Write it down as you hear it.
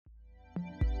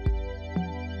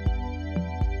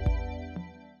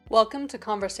Welcome to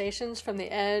Conversations from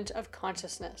the Edge of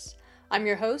Consciousness. I'm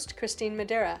your host, Christine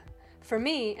Madera. For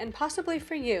me, and possibly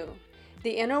for you,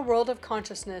 the inner world of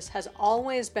consciousness has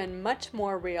always been much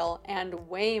more real and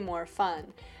way more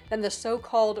fun than the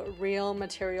so-called real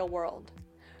material world.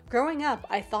 Growing up,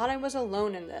 I thought I was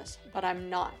alone in this, but I'm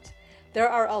not. There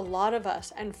are a lot of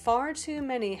us, and far too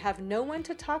many have no one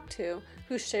to talk to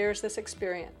who shares this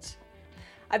experience.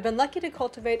 I've been lucky to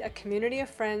cultivate a community of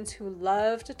friends who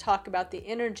love to talk about the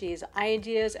energies,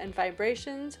 ideas, and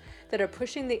vibrations that are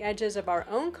pushing the edges of our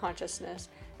own consciousness,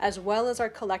 as well as our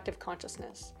collective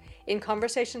consciousness. In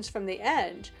Conversations from the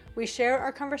Edge, we share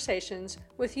our conversations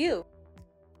with you.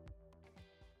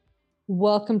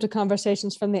 Welcome to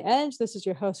Conversations from the Edge. This is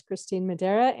your host, Christine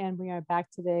Madera, and we are back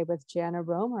today with Jana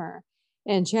Romer.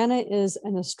 And Jana is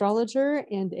an astrologer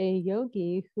and a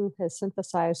yogi who has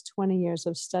synthesized 20 years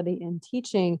of study and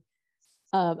teaching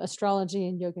of astrology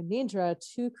and yoga nidra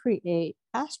to create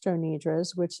astro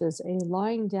nidras, which is a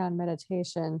lying down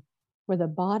meditation where the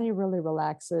body really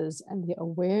relaxes and the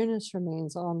awareness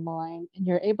remains online. And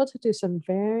you're able to do some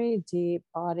very deep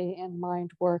body and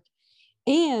mind work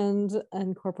and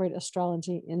incorporate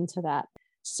astrology into that.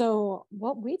 So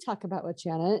what we talk about with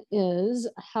Janet is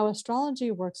how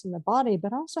astrology works in the body,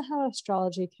 but also how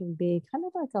astrology can be kind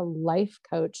of like a life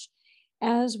coach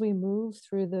as we move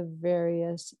through the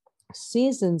various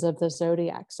seasons of the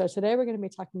zodiac. So today we're going to be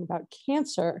talking about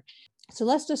Cancer. So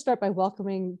let's just start by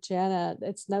welcoming Janet.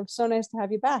 It's so nice to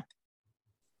have you back.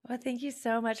 Well, thank you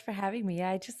so much for having me.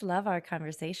 I just love our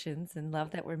conversations and love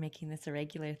that we're making this a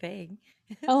regular thing.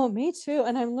 Oh, me too.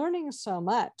 And I'm learning so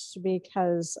much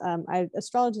because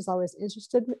astrology is always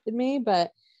interested in me,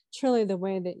 but truly the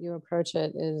way that you approach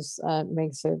it is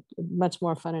makes it much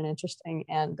more fun and interesting,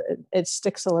 and it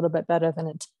sticks a little bit better than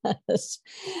it does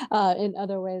in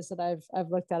other ways that I've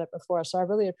looked at it before. So I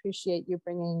really appreciate you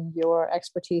bringing your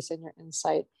expertise and your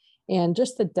insight and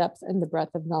just the depth and the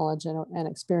breadth of knowledge and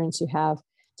experience you have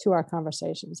to our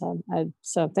conversations.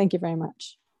 So thank you very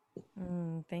much.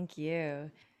 Thank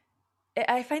you.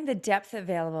 I find the depth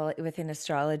available within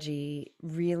astrology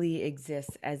really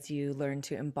exists as you learn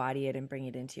to embody it and bring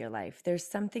it into your life. There's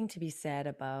something to be said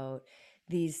about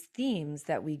these themes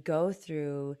that we go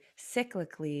through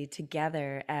cyclically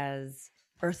together as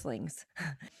earthlings.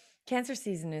 Cancer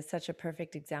season is such a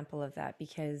perfect example of that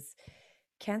because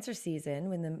Cancer season,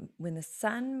 when the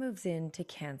sun moves into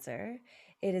Cancer,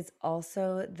 it is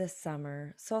also the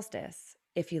summer solstice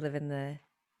if you live in the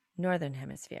northern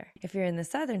hemisphere. If you're in the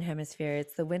southern hemisphere,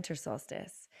 it's the winter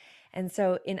solstice. And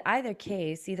so in either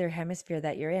case, either hemisphere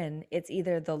that you're in, it's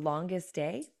either the longest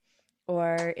day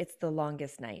or it's the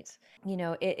longest night. You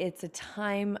know, it's a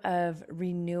time of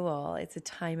renewal. It's a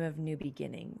time of new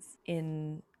beginnings.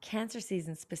 In Cancer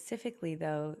season specifically,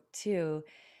 though, too,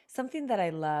 something that I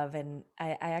love, and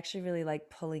I actually really like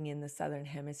pulling in the southern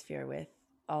hemisphere with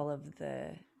all of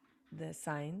the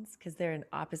signs because they're in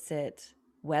opposite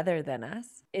weather than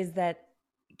us, is that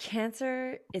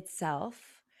Cancer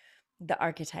itself, the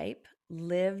archetype,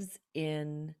 lives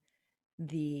in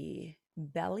the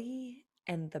belly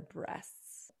and the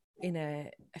breasts. In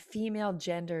a female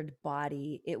gendered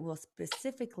body, it will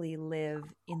specifically live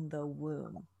in the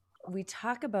womb. We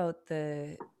talk about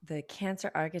the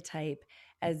Cancer archetype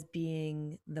as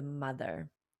being the mother,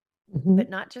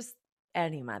 but not just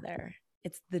any mother.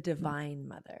 It's the divine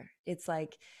mother. It's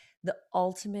like the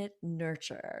ultimate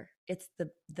nurturer. It's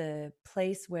the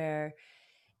place where,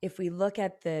 if we look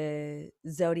at the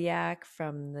zodiac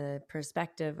from the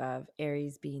perspective of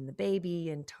Aries being the baby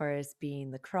and Taurus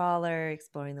being the crawler,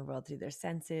 exploring the world through their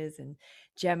senses, and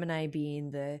Gemini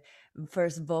being the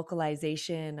first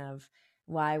vocalization of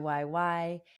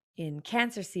why, in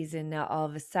Cancer season, now all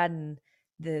of a sudden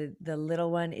the little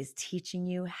one is teaching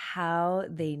you how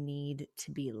they need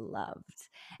to be loved.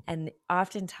 And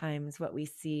oftentimes what we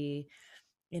see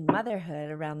in motherhood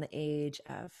around the age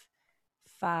of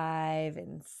 5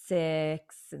 and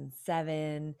 6 and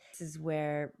 7. This is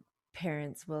where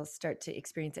parents will start to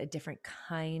experience a different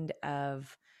kind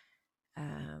of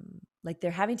like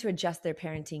they're having to adjust their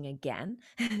parenting again.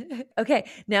 Okay,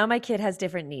 now my kid has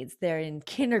different needs. They're in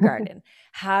kindergarten.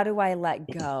 How do I let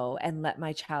go and let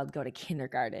my child go to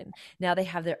kindergarten? Now they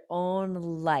have their own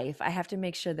life. I have to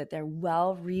make sure that they're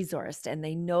well resourced and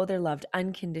they know they're loved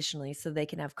unconditionally so they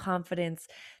can have confidence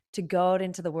to go out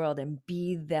into the world and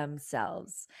be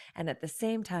themselves. And at the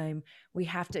same time, we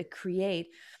have to create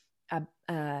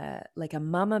like a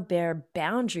mama bear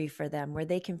boundary for them where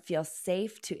they can feel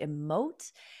safe to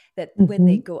emote, that when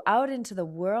they go out into the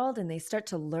world and they start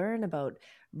to learn about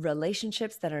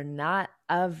relationships that are not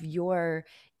of your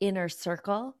inner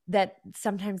circle, that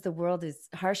sometimes the world is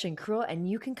harsh and cruel, and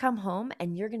you can come home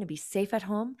and you're going to be safe at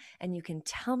home, and you can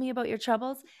tell me about your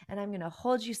troubles, and I'm going to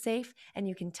hold you safe, and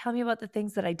you can tell me about the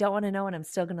things that I don't want to know, and I'm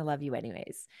still going to love you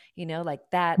anyways. Like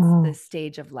that's the Wow.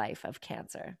 stage of life of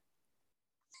Cancer.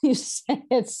 You say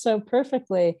it so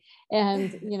perfectly.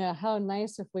 And how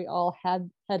nice if we all had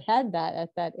that at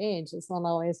that age. It's not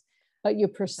always what you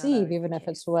Not perceive, always the even if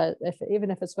case.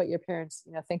 it's what your parents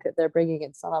think that they're bringing.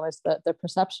 It's not always the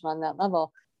perception on that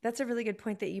level. That's a really good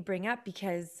point that you bring up,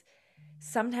 because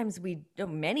sometimes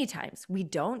many times we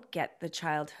don't get the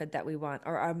childhood that we want,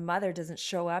 or our mother doesn't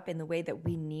show up in the way that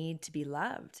we need to be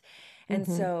loved. And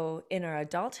Mm-hmm. so in our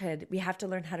adulthood, we have to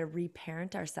learn how to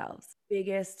reparent ourselves.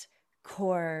 Biggest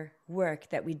core work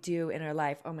that we do in our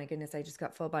life, oh my goodness, I just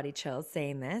got full body chills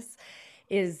saying this,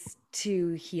 is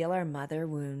to heal our mother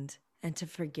wound and to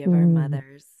forgive our Mm.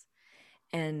 mothers,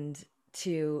 and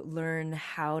to learn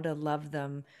how to love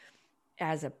them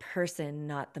as a person,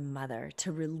 not the mother,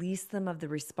 to release them of the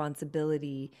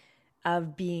responsibility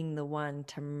of being the one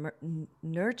to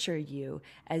nurture you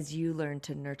as you learn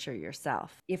to nurture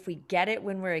yourself. If we get it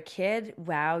when we're a kid,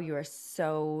 wow, you are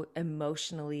so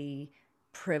emotionally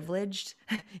privileged,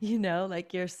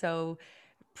 like you're so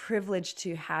privileged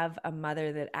to have a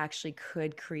mother that actually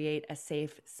could create a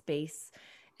safe space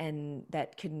and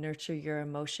that could nurture your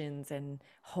emotions and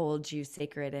hold you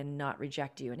sacred and not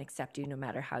reject you and accept you no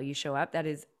matter how you show up. That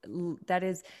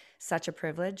is such a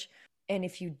privilege. And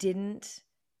if you didn't,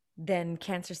 then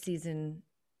Cancer season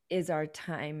is our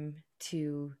time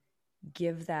to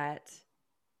give that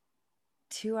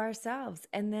to ourselves,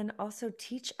 and then also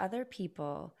teach other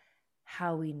people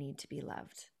how we need to be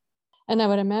loved. And I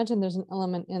would imagine there's an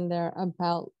element in there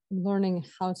about learning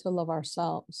how to love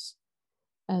ourselves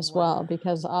as well, Wow.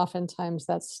 because oftentimes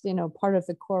that's part of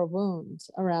the core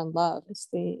wounds around love. It's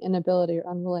the inability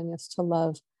or unwillingness to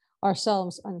love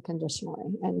ourselves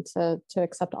unconditionally and to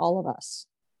accept all of us.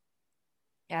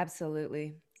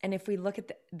 Absolutely. And if we look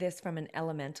at this from an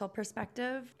elemental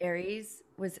perspective, Aries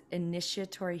was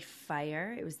initiatory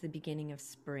fire. It was the beginning of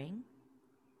spring.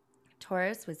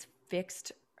 Taurus was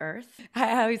fixed earth.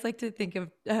 I always like to think of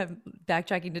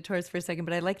backtracking to Taurus for a second,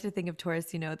 but I like to think of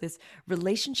Taurus, this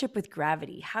relationship with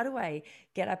gravity. How do I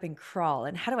get up and crawl?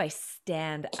 And how do I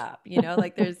stand up?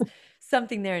 Like there's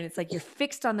something there, and it's like you're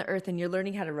fixed on the earth and you're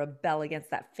learning how to rebel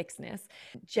against that fixedness.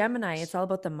 Gemini, it's all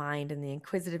about the mind and the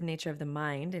inquisitive nature of the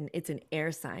mind, and it's an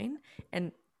air sign,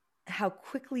 and how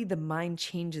quickly the mind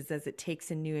changes as it takes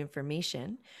in new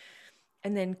information.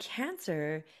 And then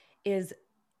Cancer is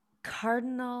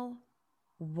cardinal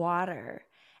water.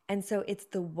 And so it's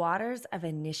the waters of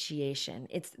initiation.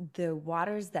 It's the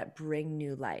waters that bring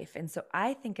new life. And so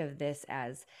I think of this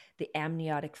as the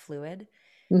amniotic fluid,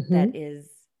 Mm-hmm. that is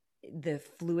the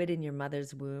fluid in your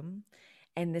mother's womb.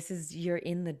 And this is, you're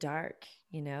in the dark,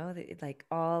 like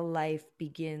all life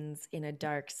begins in a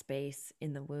dark space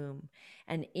in the womb.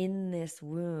 And in this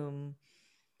womb,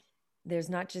 there's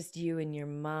not just you and your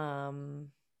mom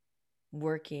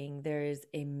working, there is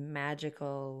a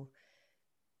magical,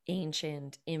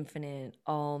 ancient, infinite,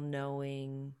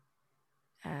 all-knowing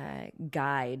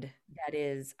guide that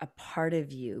is a part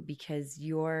of you, because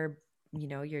your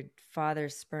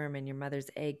father's sperm and your mother's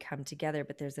egg come together,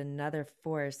 but there's another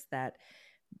force that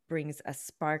brings a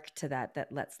spark to that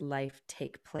lets life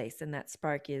take place. And that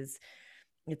spark it's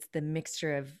the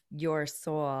mixture of your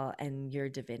soul and your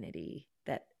divinity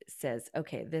that says,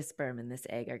 okay, this sperm and this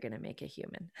egg are going to make a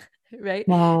human. Right?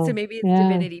 So Wow. maybe it's Yeah.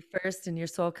 divinity first and your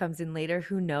soul comes in later.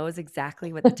 Who knows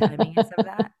exactly what the timing is of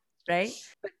that, right?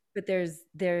 But there's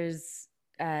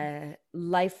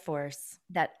life force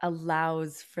that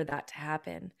allows for that to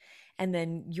happen. And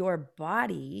then your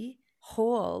body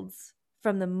holds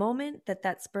from the moment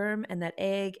that sperm and that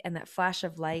egg and that flash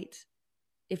of light.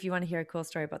 If you want to hear a cool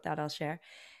story about that, I'll share.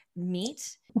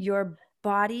 Meet your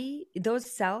body, those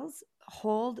cells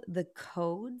hold the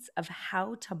codes of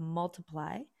how to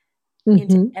multiply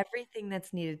into Mm-hmm. everything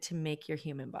that's needed to make your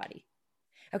human body.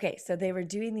 Okay, so they were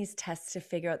doing these tests to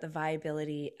figure out the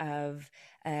viability of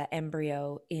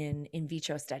embryo in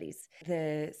vitro studies.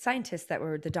 The scientists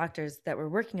the doctors that were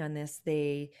working on this,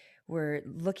 they were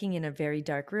looking in a very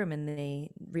dark room, and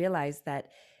they realized that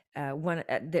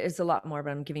there's a lot more, but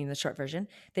I'm giving you the short version.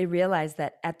 They realized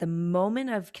that at the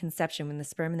moment of conception, when the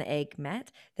sperm and the egg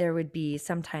met, there would be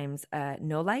sometimes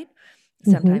no light,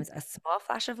 Mm-hmm. sometimes a small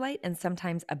flash of light, and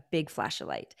sometimes a big flash of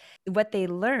light. What they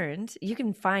learned, you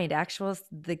can find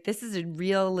like this is a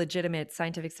real legitimate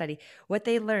scientific study. What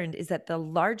they learned is that the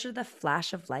larger the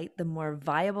flash of light, the more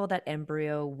viable that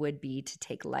embryo would be to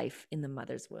take life in the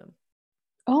mother's womb.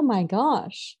 Oh my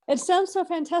gosh. It sounds so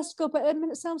fantastical, but I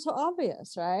mean, it sounds so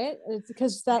obvious, right? It's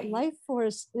because that Right. life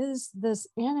force is this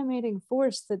animating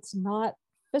force that's not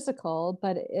physical,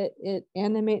 but it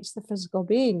animates the physical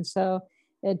being. So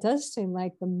it does seem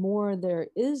like the more there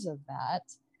is of that,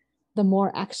 the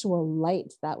more actual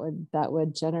light that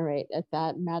would generate at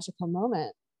that magical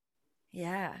moment.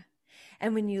 Yeah.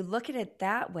 And when you look at it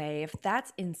that way, if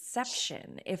that's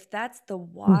inception, if that's the Hmm.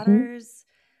 waters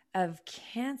of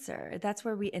Cancer, that's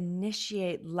where we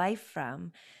initiate life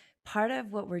from. Part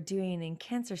of what we're doing in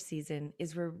Cancer season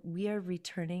is we are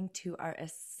returning to our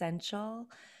essential,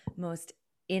 most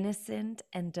innocent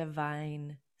and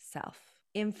divine self.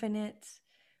 Infinite,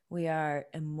 we are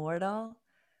immortal,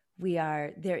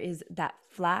 there is that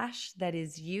flash that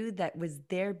is you that was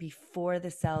there before the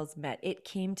cells met. It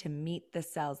came to meet the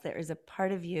cells. There is a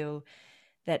part of you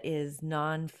that is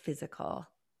non-physical.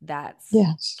 That's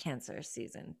Yes. Cancer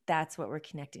season. That's what we're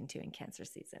connecting to in Cancer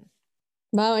season.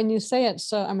 Wow, and you say it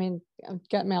so, I mean,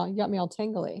 got me all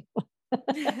tingly.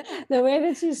 The way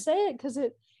that you say it, because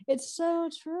it's so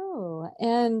true.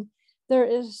 And there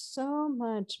is so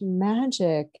much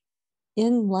magic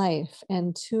in life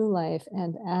and to life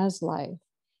and as life.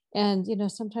 And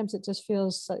sometimes it just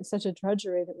feels such a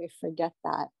drudgery that we forget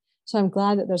that. So I'm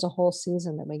glad that there's a whole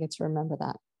season that we get to remember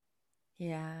that.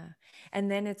 Yeah. And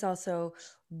then it's also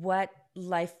what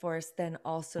life force then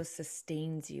also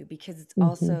sustains you, because it's Hmm.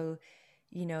 also,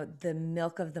 the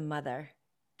milk of the mother,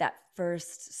 that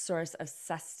first source of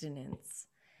sustenance.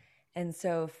 And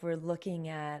so, if we're looking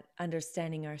at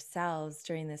understanding ourselves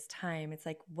during this time, it's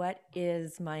like, what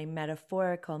is my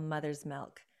metaphorical mother's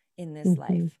milk in this Hmm.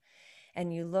 life?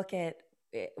 And you look at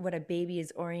what a baby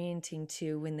is orienting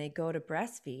to when they go to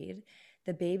breastfeed.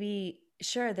 The baby,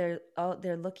 sure, they're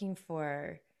looking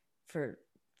for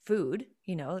food,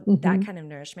 that Hmm. kind of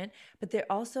nourishment, but they're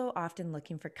also often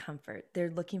looking for comfort.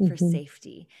 They're looking for Hmm.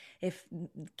 safety. If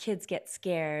kids get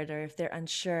scared or if they're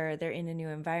unsure, they're in a new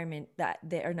environment, that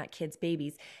they are not kids,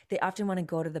 babies, they often want to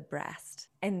go to the breast.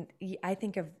 And I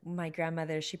think of my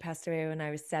grandmother, she passed away when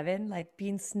I was 7, like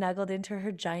being snuggled into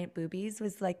her giant boobies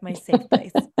was like my safe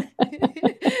place.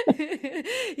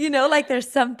 Like there's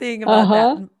something about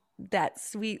that Uh-huh. that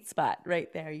sweet spot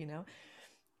right there,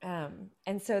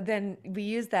 and so then we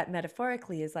use that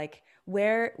metaphorically as like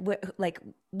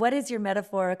what is your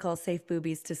metaphorical safe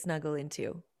boobies to snuggle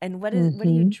into, and what are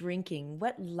you Hmm. drinking,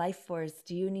 what life force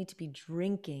do you need to be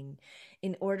drinking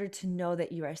in order to know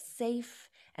that you are safe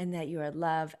and that you are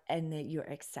loved and that you are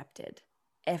accepted,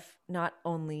 if not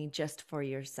only just for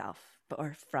yourself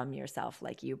or from yourself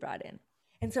like you brought in.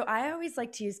 And so I always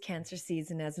like to use Cancer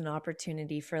season as an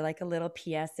opportunity for like a little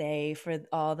PSA for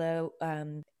all the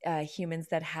humans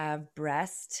that have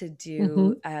breasts to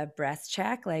do Hmm. a breast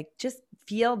check. Like just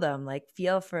feel them, like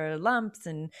feel for lumps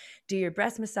and do your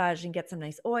breast massage and get some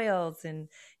nice oils and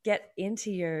get into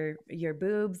your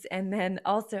boobs. And then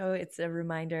also it's a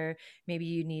reminder, maybe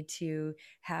you need to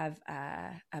have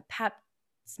a pap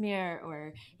smear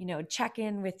or check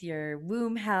in with your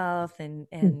womb health and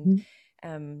Hmm.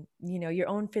 your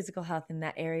own physical health in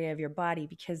that area of your body,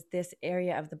 because this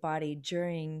area of the body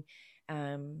during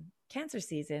Cancer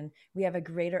season, we have a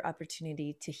greater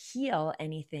opportunity to heal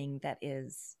anything that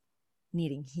is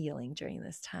needing healing during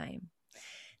this time.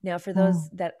 Now, for those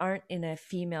Wow. that aren't in a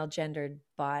female gendered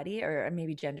body or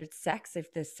maybe gendered sex,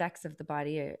 if the sex of the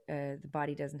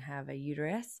body doesn't have a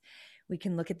uterus, we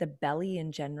can look at the belly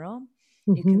in general.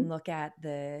 You Hmm. can look at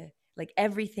like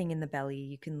everything in the belly.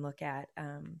 You can look at,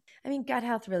 gut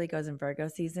health really goes in Virgo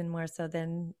season more so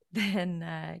than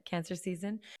than Cancer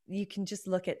season. You can just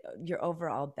look at your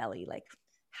overall belly, like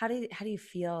how do you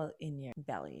feel in your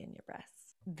belly and your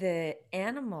breasts? The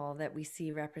animal that we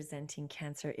see representing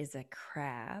Cancer is a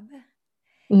crab.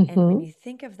 And when Hmm. you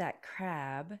think of that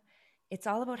crab, it's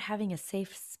all about having a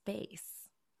safe space,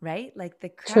 right? Like the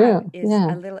crab True. is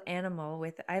Yeah. a little animal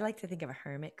with, I like to think of a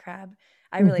hermit crab.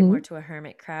 I relate more Hmm. to a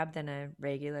hermit crab than a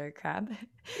regular crab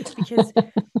because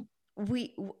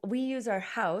we we use our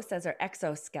house as our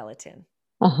exoskeleton,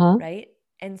 Uh-huh. right?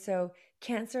 And so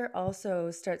Cancer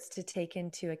also starts to take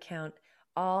into account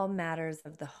all matters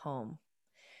of the home.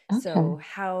 Okay. So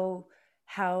how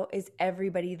is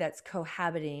everybody that's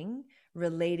cohabiting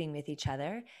relating with each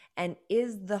other? And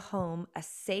is the home a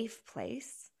safe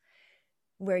place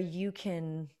where you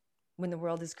can, when the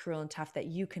world is cruel and tough, that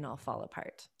you can all fall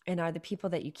apart? And are the people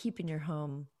that you keep in your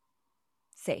home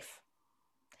safe?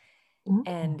 Okay.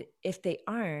 And if they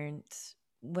aren't,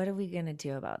 what are we going to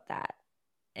do about that?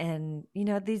 And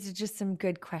these are just some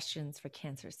good questions for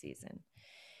Cancer season.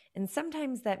 And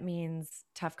sometimes that means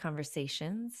tough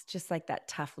conversations, just like that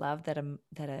tough love that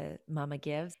a mama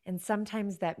gives. And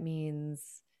sometimes that means,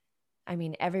 I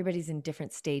mean, everybody's in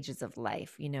different stages of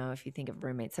life. You know, if you think of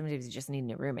roommates, sometimes you just need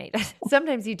a roommate.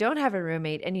 Sometimes you don't have a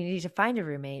roommate and you need to find a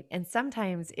roommate. And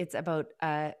sometimes it's about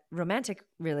a romantic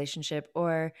relationship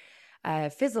or a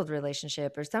fizzled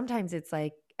relationship. Or sometimes it's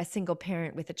like a single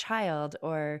parent with a child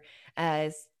or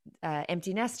a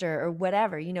empty nester or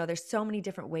whatever. You know, there's so many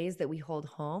different ways that we hold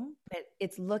home. But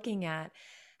it's looking at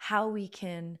how we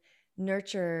can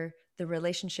nurture the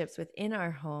relationships within our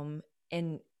home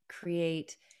and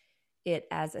create it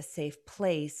as a safe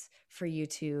place for you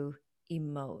to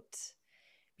emote.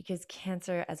 Because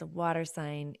Cancer as a water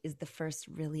sign is the first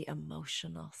really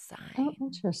emotional Oh, sign.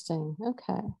 interesting.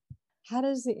 Okay. How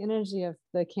does the energy of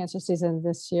the Cancer season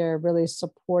this year really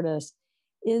support us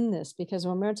in this? Because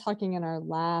when we were talking in our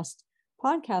last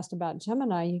podcast about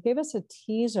Gemini, you gave us a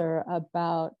teaser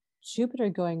about Jupiter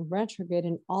going retrograde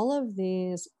and all of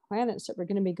these planets that were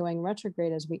going to be going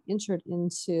retrograde as we entered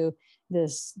into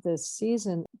this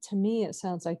season. To me, it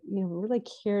sounds like, really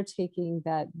caretaking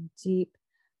that deep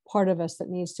part of us that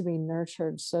needs to be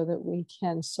nurtured so that we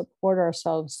can support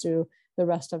ourselves through the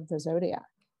rest of the zodiac.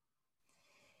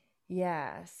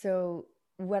 Yeah. So,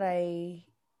 what I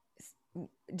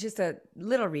just a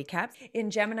little recap in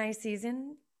Gemini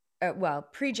season,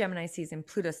 pre Gemini season,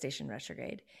 Pluto station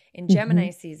retrograde. In Mm-hmm. Gemini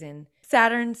season,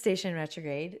 Saturn station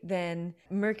retrograde, then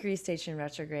Mercury station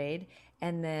retrograde.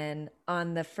 And then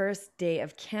on the first day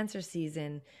of Cancer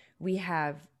season, we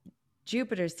have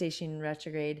Jupiter station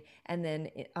retrograde. And then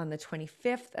on the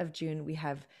 25th of June, we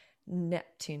have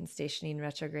Neptune stationing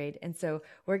retrograde. And so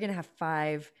we're going to have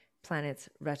 5 planets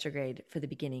retrograde for the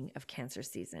beginning of Cancer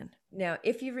season. Now,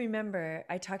 if you remember,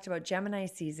 I talked about Gemini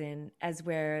season as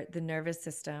where the nervous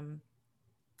system,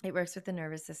 it works with the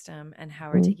nervous system and how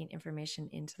we're taking information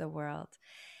into the world.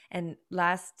 And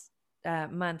last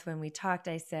month when we talked,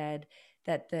 I said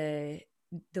that the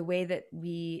way that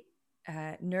we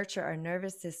nurture our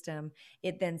nervous system,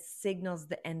 it then signals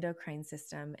the endocrine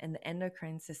system, and the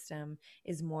endocrine system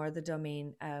is more the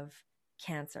domain of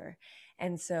Cancer.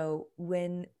 And so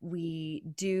when we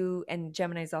do, and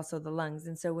Gemini is also the lungs,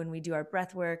 and so when we do our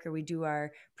breath work or we do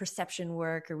our perception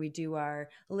work or we do our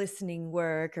listening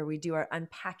work or we do our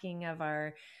unpacking of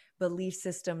our belief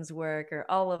systems work or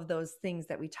all of those things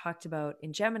that we talked about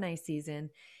in Gemini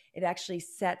season, it actually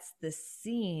sets the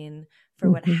scene for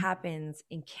what happens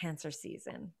in Cancer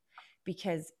season,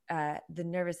 because the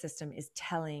nervous system is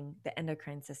telling the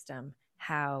endocrine system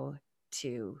how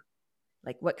to,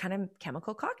 like, what kind of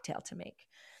chemical cocktail to make.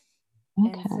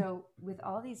 Okay. And so with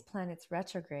all these planets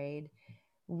retrograde,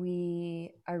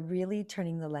 we are really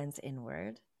turning the lens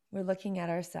inward. We're looking at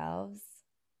ourselves.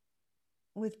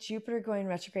 With Jupiter going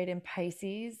retrograde in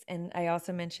Pisces, and I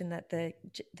also mentioned that the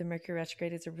Mercury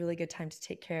retrograde is a really good time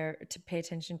to pay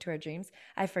attention to our dreams.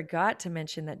 I forgot to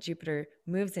mention that Jupiter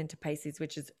moves into Pisces,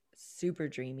 which is super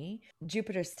dreamy.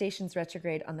 Jupiter stations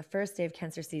retrograde on the first day of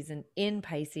Cancer season in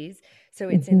Pisces, so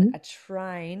it's in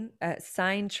a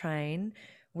sign trine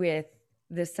with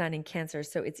the sun in Cancer,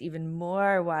 so it's even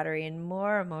more watery and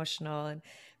more emotional. And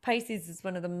Pisces is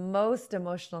one of the most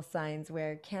emotional signs,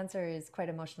 where Cancer is quite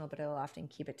emotional, but it'll often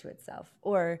keep it to itself.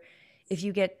 Or if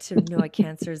you get to know a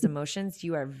Cancer's emotions,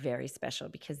 you are very special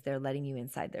because they're letting you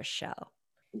inside their shell.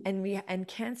 And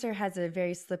Cancer has a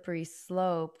very slippery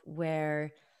slope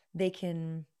where they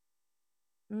can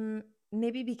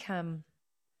maybe become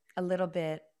a little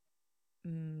bit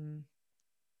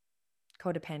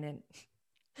codependent.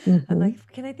 I'm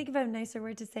like, can I think of a nicer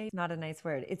word to say? Not a nice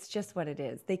word. It's just what it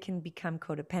is. They can become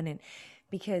codependent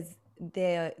because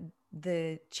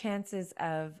the chances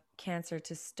of Cancer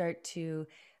to start to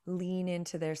lean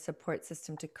into their support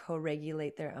system to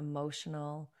co-regulate their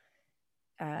emotional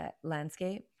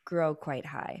landscape grow quite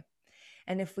high.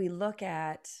 And if we look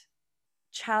at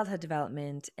childhood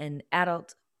development and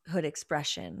adulthood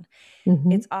expression,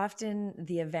 it's often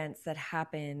the events that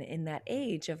happen in that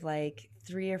age of like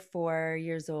 3 or 4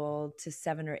 years old to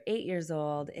 7 or 8 years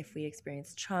old. If we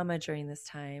experience trauma during this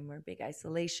time, or big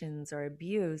isolations or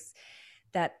abuse,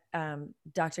 that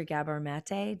Dr. Gabor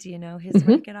Mate, do you know his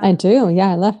work at all? I do. Yeah,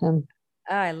 I love him.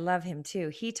 Oh, I love him too.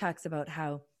 He talks about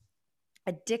how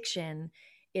addiction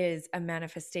is a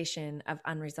manifestation of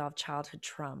unresolved childhood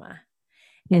trauma.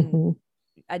 And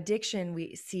addiction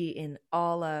we see in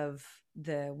all of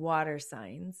the water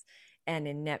signs and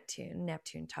in Neptune.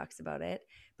 Neptune talks about it.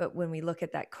 But when we look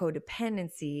at that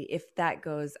codependency, if that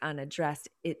goes unaddressed,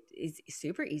 it is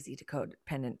super easy to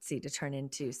codependency to turn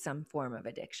into some form of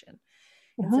addiction.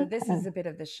 And so this is a bit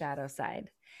of the shadow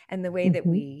side. And the way that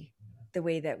we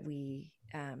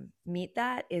meet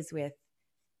that is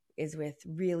with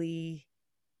really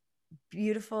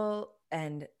beautiful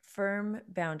and firm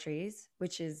boundaries,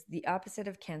 which is the opposite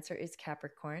of Cancer is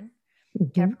Capricorn.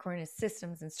 Mm-hmm. Capricorn is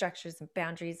systems and structures and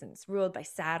boundaries, and it's ruled by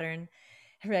Saturn,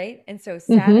 right? And so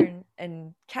Mm-hmm. Saturn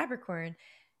and Capricorn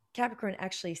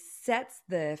actually sets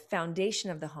the foundation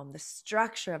of the home, the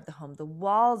structure of the home, the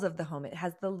walls of the home. It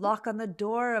has the lock on the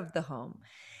door of the home.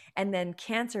 And then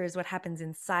Cancer is what happens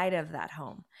inside of that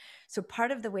home. So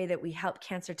part of the way that we help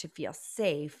Cancer to feel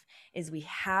safe is we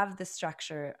have the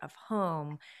structure of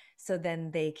home, so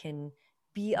then they can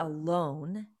be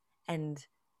alone and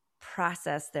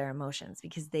process their emotions,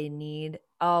 because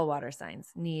all water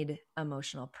signs need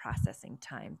emotional processing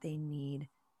time. They need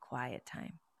quiet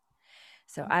time.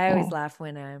 So I always laugh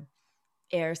when a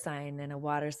air sign and a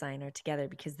water sign are together,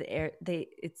 because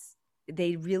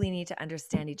they really need to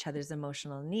understand each other's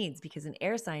emotional needs, because an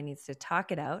air sign needs to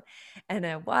talk it out and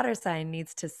a water sign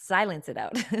needs to silence it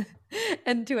out.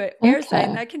 And to an air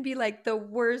sign, that can be like the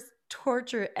worst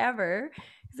torture ever.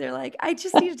 They're like, I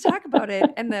just need to talk about it.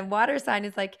 And the water sign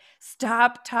is like,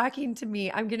 stop talking to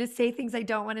me. I'm going to say things I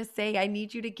don't want to say. I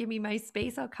need you to give me my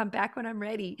space. I'll come back when I'm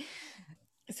ready.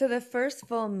 So the first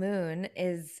full moon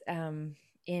is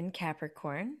in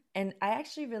Capricorn. And I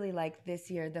actually really like this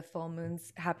year, the full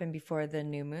moons happen before the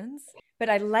new moons. But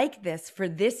I like this for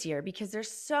this year because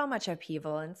there's so much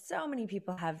upheaval and so many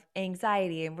people have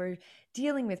anxiety, and we're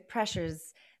dealing with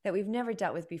pressures that we've never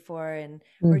dealt with before. And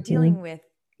we're dealing with,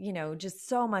 just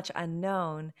so much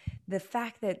unknown. The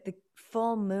fact that the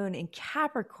full moon in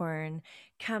Capricorn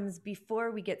comes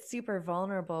before we get super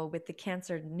vulnerable with the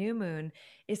Cancer new moon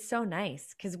is so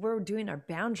nice, because we're doing our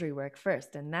boundary work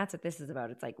first. And that's what this is about.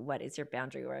 It's like, what is your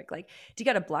boundary work? Like, do you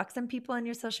got to block some people on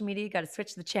your social media? You got to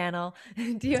switch the channel?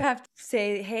 Do you have to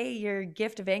say, hey, your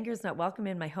gift of anger is not welcome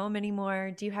in my home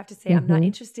anymore? Do you have to say, I'm not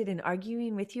interested in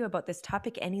arguing with you about this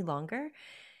topic any longer?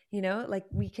 Like,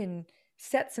 we can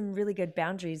set some really good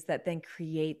boundaries that then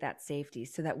create that safety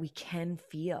so that we can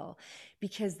feel.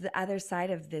 Because the other side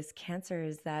of this Cancer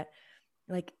is that,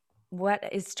 like, what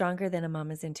is stronger than a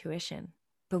mama's intuition?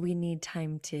 But we need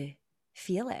time to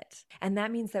feel it. And that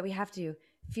means that we have to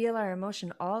feel our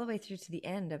emotion all the way through to the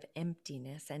end of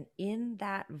emptiness. And in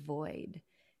that void,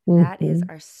 that is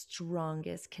our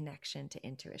strongest connection to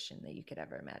intuition that you could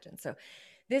ever imagine. So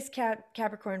this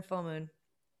Capricorn full moon,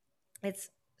 it's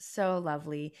so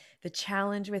lovely. The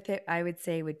challenge with it, I would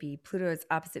say, would be Pluto is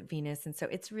opposite Venus. And so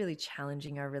it's really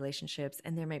challenging our relationships,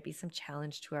 and there might be some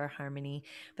challenge to our harmony,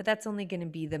 but that's only going to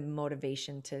be the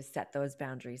motivation to set those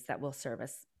boundaries that will serve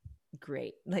us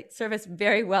great, like serve us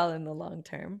very well in the long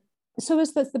term. So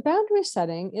is the boundary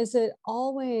setting, is it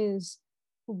always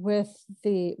with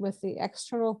the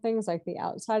external things like the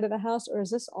outside of the house, or is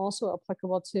this also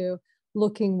applicable to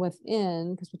looking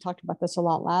within, because we talked about this a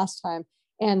lot last time,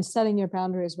 and setting your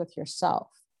boundaries with yourself?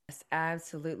 Yes,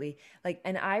 absolutely. Like,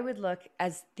 and I would look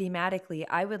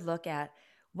at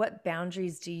what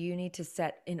boundaries do you need to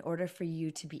set in order for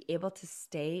you to be able to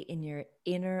stay in your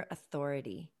inner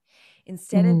authority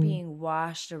instead of being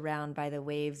washed around by the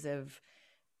waves of,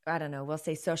 I don't know, we'll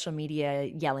say social media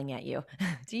yelling at you.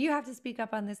 Do you have to speak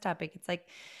up on this topic? It's like,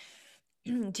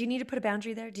 do you need to put a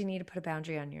boundary there? Do you need to put a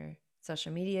boundary on your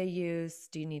social media use?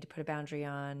 Do you need to put a boundary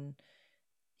on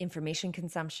information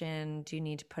consumption? Do you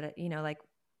need to put it,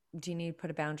 do you need to put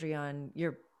a boundary on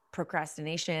your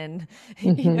procrastination?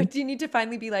 Do you need to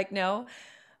finally be like, no,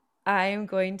 I am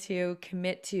going to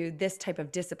commit to this type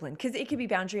of discipline? Because it could be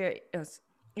boundary, or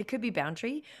it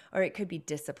could be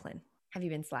discipline. Have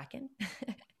you been slacking?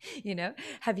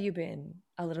 Have you been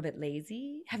a little bit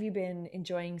lazy? Have you been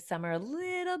enjoying summer a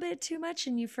little bit too much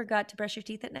and you forgot to brush your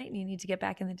teeth at night and you need to get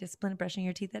back in the discipline of brushing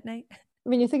your teeth at night? I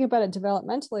mean, you think about it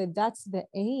developmentally, that's the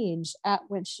age at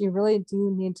which you really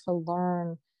do need to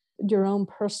learn your own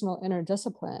personal inner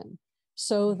discipline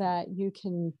so that you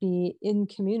can be in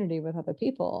community with other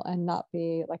people and not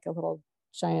be like a little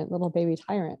giant little baby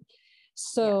tyrant.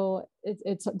 So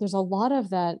it's there's a lot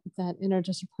of that inner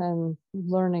discipline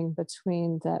learning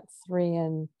between that 3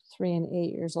 and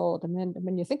 8 years old. And then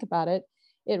when you think about it,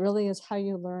 it really is how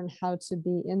you learn how to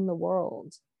be in the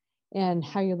world and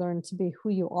how you learn to be who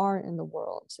you are in the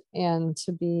world and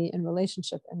to be in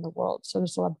relationship in the world. So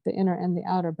there's a lot of the inner and the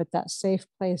outer, but that safe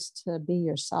place to be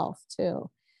yourself too.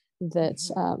 That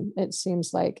it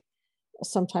seems like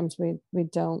sometimes we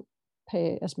don't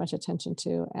pay as much attention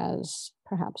to as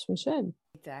perhaps we should.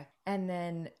 Exactly. And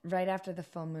then right after the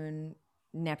full moon,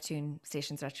 Neptune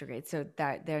stations retrograde. So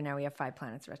that there now we have 5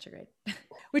 planets retrograde,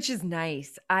 which is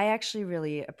nice. I actually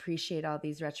really appreciate all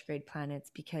these retrograde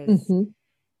planets because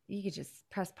you could just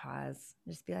press pause,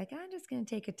 just be like, I'm just going to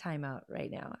take a timeout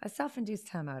right now, a self-induced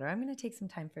timeout, or I'm going to take some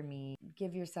time for me.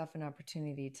 Give yourself an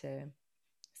opportunity to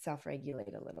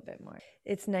self-regulate a little bit more.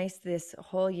 It's nice this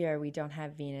whole year we don't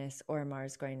have Venus or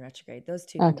Mars going retrograde. Those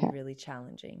two can be Okay. really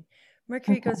challenging.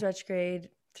 Mercury goes retrograde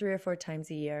 3 or 4 times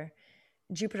a year.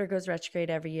 Jupiter goes retrograde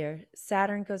every year.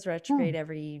 Saturn goes retrograde Oh,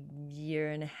 every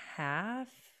year and a half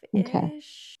okay.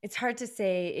 ish. It's hard to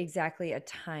say exactly a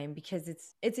time because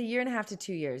it's a year and a half to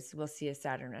 2 years we'll see a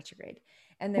Saturn retrograde.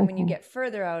 And then when you Okay. get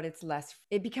further out,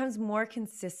 it becomes more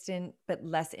consistent but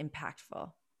less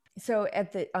impactful. So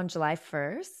on July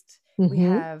 1st, we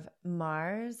Mm-hmm. have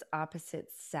Mars opposite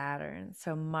Saturn.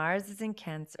 So Mars is in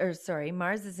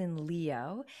Mars is in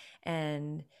Leo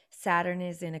and Saturn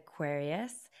is in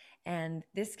Aquarius. And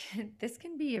this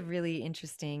can be a really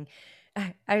interesting.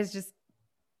 I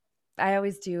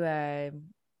always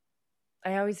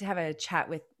have a chat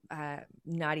with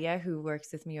Nadia, who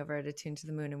works with me over at Attune to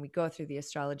the Moon, and we go through the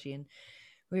astrology, and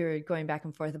we were going back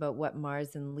and forth about what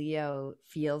Mars in Leo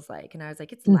feels like. And I was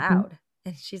like, it's Mm-hmm. loud.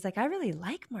 And she's like, I really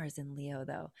like Mars in Leo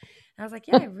though. And I was like,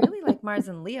 yeah, I really like Mars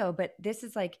in Leo, but this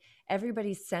is like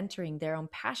everybody's centering their own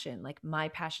passion. Like my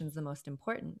passion's the most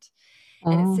important.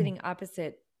 And it's Oh. sitting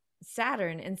opposite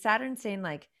Saturn, and Saturn's saying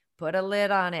like, put a lid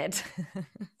on it.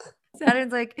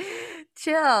 Saturn's like,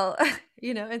 chill,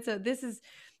 and so this is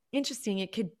interesting.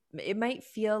 It might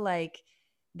feel like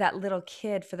that little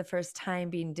kid for the first time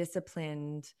being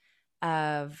disciplined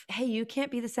of, hey, you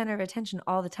can't be the center of attention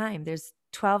all the time. There's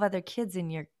 12 other kids in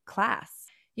your class.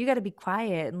 You got to be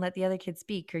quiet and let the other kids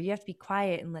speak, or you have to be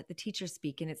quiet and let the teacher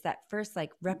speak. And it's that first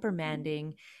like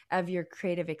reprimanding of your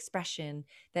creative expression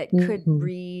that could Mm-hmm.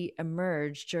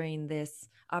 re-emerge during this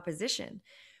opposition,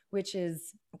 which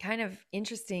is kind of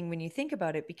interesting when you think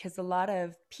about it, because a lot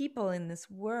of people in this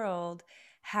world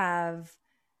have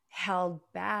held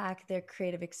back their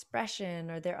creative expression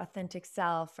or their authentic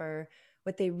self or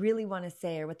what they really want to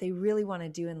say or what they really want to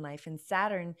do in life. And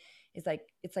Saturn is like,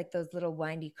 it's like those little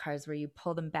windy cars where you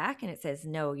pull them back and it says,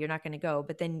 no, you're not going to go.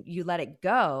 But then you let it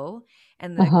go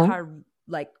and the Uh-huh. car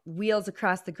like wheels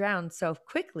across the ground so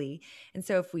quickly. And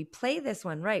so if we play this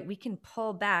one right, we can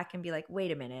pull back and be like,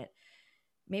 wait a minute,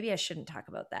 maybe I shouldn't talk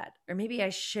about that. Or maybe I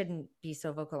shouldn't be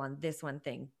so vocal on this one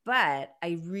thing, but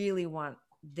I really want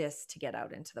this to get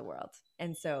out into the world.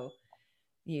 And so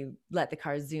you let the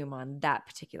car zoom on that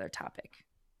particular topic.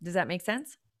 Does that make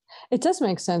sense? It does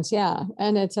make sense, yeah.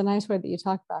 And it's a nice way that you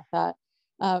talk about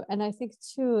that. And I think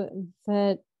too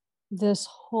that this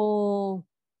whole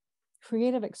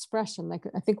creative expression, like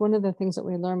I think one of the things that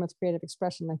we learn with creative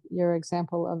expression, like your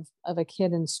example of a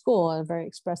kid in school, a very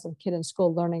expressive kid in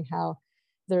school, learning how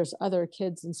there's other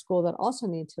kids in school that also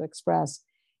need to express,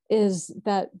 is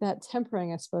that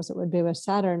tempering, I suppose it would be with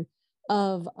Saturn,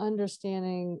 of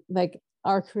understanding like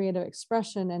our creative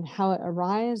expression and how it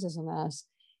arises in us,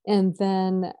 and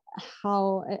then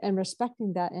how, and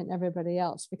respecting that in everybody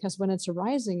else, because when it's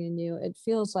arising in you, it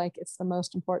feels like it's the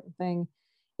most important thing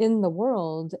in the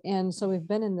world. And so we've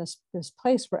been in this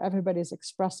place where everybody's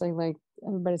expressing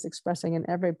in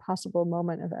every possible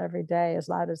moment of every day as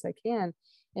loud as they can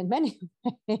in many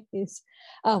ways,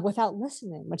 without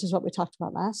listening, which is what we talked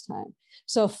about last time.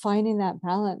 So finding that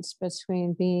balance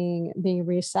between being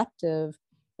receptive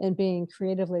and being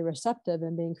creatively receptive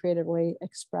and being creatively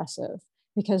expressive,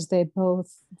 because they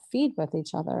both feed with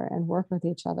each other and work with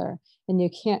each other. And you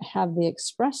can't have the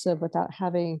expressive without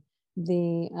having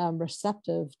the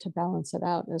receptive to balance it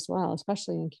out as well,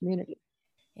 especially in community.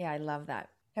 Yeah, I love that.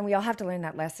 And we all have to learn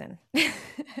that lesson.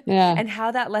 Yeah. And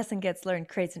how that lesson gets learned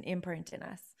creates an imprint in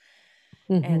us.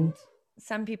 Hmm. And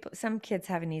some kids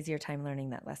have an easier time learning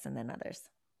that lesson than others,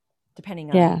 depending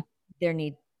Yeah. on their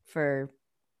need for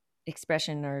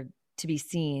expression or to be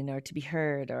seen or to be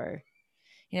heard. Or,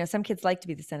 some kids like to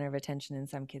be the center of attention and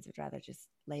some kids would rather just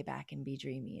lay back and be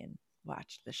dreamy and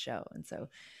watch the show. And so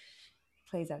it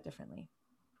plays out differently.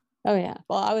 Oh yeah.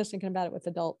 Well, I was thinking about it with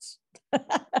adults.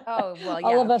 Oh, well,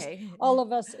 all yeah, of us, okay. all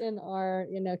of us in our,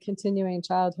 continuing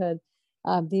childhood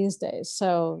these days.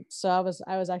 So I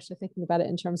was actually thinking about it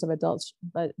in terms of adults,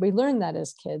 but we learned that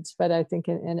as kids. But I think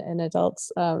in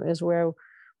adults is where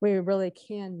we really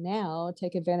can now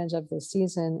take advantage of the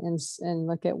season and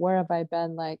look at where have I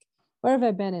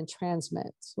been in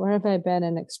transmits? Where have I been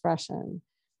in expression?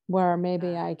 Where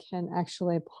maybe I can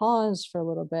actually pause for a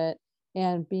little bit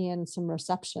and be in some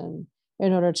reception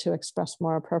in order to express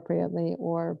more appropriately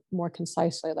or more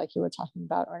concisely, like you were talking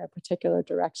about, or in a particular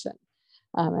direction,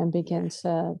 and Yeah. begin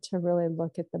to really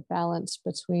look at the balance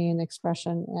between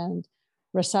expression and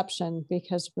reception,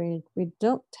 because we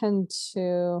don't tend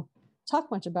to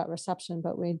talk much about reception,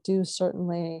 but we do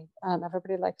certainly.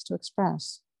 Everybody likes to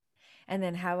express. And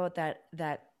then how about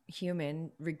that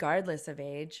human, regardless of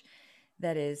age,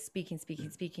 that is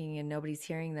speaking, and nobody's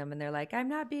hearing them, and they're like, I'm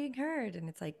not being heard. And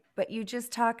it's like, but you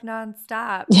just talk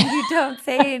nonstop. You don't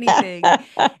say anything.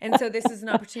 And so this is an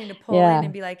opportunity to pull in Yeah.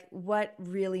 and be like, what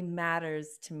really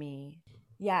matters to me?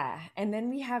 Yeah. And then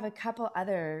we have a couple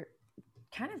other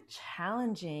kind of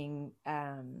challenging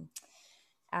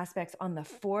aspects on the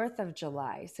 4th of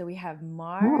July. So we have Oh.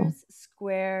 Mars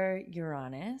square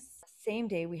Uranus. Same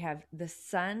day, we have the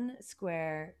Sun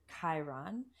square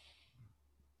Chiron.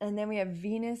 And then we have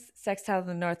Venus sextile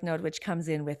the North Node, which comes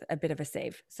in with a bit of a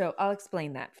save. So I'll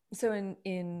explain that. So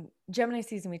in Gemini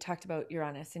season, we talked about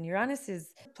Uranus, and Uranus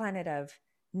is a planet of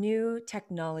new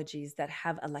technologies that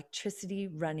have electricity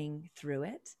running through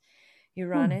it.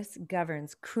 Uranus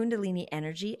governs Kundalini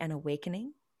energy and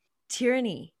awakening,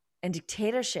 tyranny and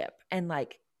dictatorship, and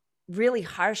like really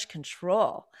harsh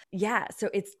control. Yeah, so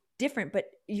it's different, but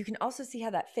you can also see how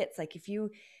that fits. Like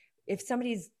if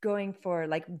somebody's going for a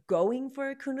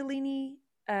Kundalini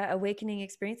awakening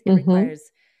experience, it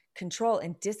requires control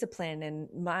and discipline and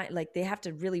like they have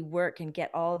to really work and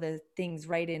get all the things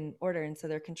right in order. And so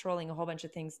they're controlling a whole bunch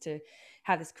of things to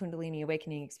have this Kundalini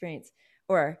awakening experience.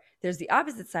 Or there's the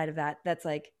opposite side of that. That's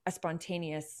like a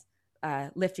spontaneous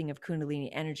lifting of Kundalini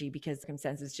energy because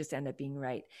circumstances just end up being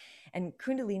right. And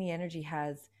Kundalini energy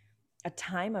has a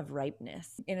time of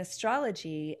ripeness. In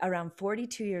astrology, around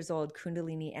 42 years old,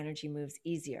 Kundalini energy moves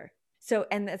easier. So,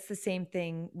 and that's the same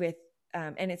thing with,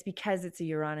 and it's because it's a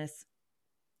Uranus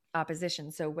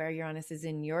opposition. So where Uranus is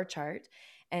in your chart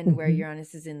and where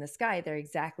Uranus is in the sky, they're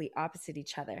exactly opposite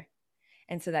each other.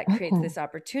 And so that creates this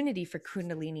opportunity for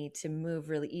Kundalini to move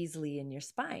really easily in your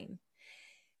spine.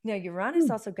 Now,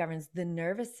 Uranus also governs the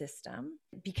nervous system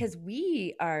because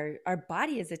our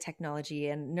body is a technology,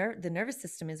 and the nervous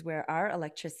system is where our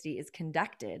electricity is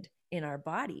conducted in our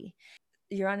body.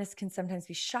 Uranus can sometimes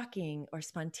be shocking or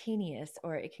spontaneous,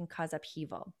 or it can cause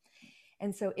upheaval.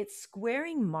 And so it's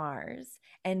squaring Mars,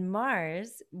 and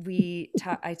Mars,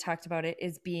 I talked about it,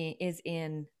 is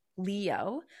in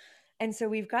Leo. And so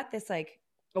we've got this like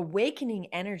awakening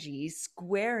energy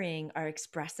squaring our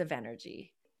expressive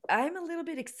energy. I'm a little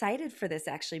bit excited for this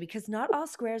actually, because not all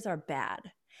squares are bad.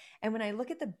 And when I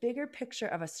look at the bigger picture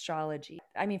of astrology,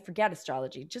 I mean, forget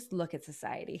astrology, just look at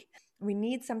society. We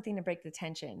need something to break the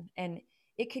tension, and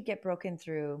it could get broken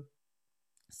through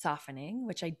softening,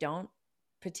 which I don't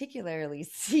particularly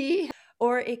see,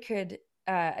 or it could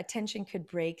a tension could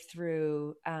break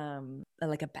through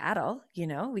like a battle.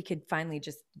 We could finally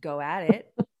just go at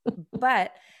it.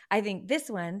 But I think this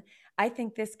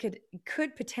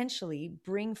could potentially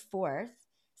bring forth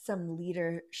some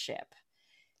leadership.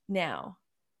 Now,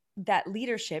 that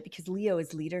leadership, because Leo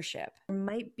is leadership, there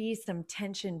might be some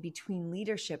tension between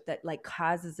leadership that like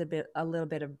causes a little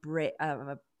bit of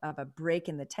a break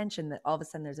in the tension, that all of a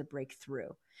sudden there's a breakthrough,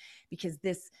 because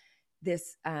this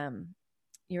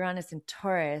Uranus and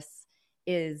Taurus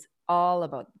is all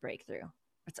about the breakthrough.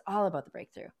 It's all about the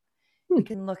breakthrough. We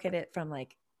can look at it from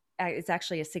like, it's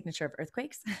actually a signature of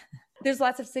earthquakes. There's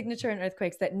lots of signature in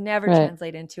earthquakes that never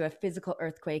translate into a physical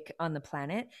earthquake on the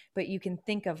planet, but you can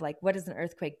think of like, what does an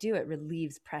earthquake do? It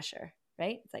relieves pressure,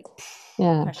 right? It's like,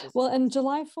 yeah. Well, and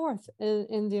July 4th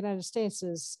in the United States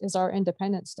is our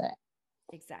Independence Day.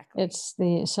 Exactly.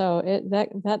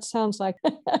 That sounds like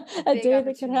a day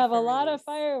that could have a lot of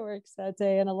fireworks that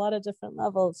day and a lot of different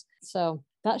levels. So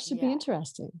that should be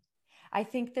interesting. I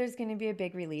think there's going to be a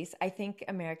big release. I think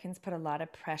Americans put a lot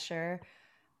of pressure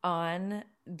on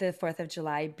the 4th of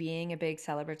July being a big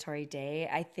celebratory day.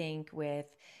 I think with,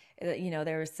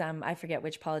 there was some, I forget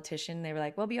which politician, they were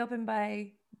like, we'll be open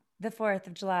by the 4th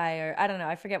of July, or I don't know,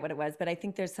 I forget what it was, but I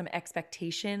think there's some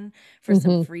expectation for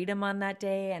some freedom on that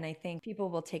day. And I think people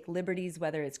will take liberties,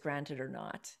 whether it's granted or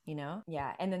not,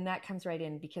 Yeah. And then that comes right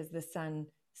in because the sun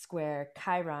square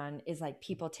Chiron is like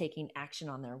people taking action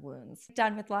on their wounds.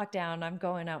 Done with lockdown, I'm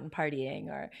going out and partying,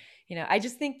 or I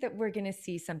just think that we're going to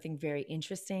see something very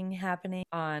interesting happening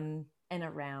on and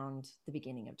around the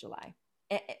beginning of July.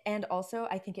 And also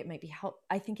I think it might be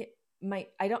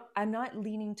I'm not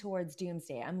leaning towards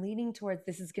doomsday. I'm leaning towards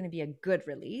this is going to be a good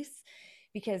release,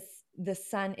 because the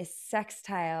sun is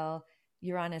sextile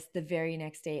Uranus the very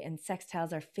next day, and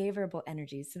sextiles are favorable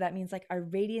energies. So that means like our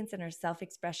radiance and our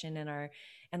self-expression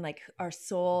and like our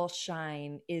soul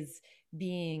shine is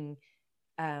being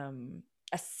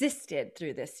assisted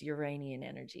through this Uranian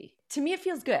energy. To me, it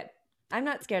feels good. I'm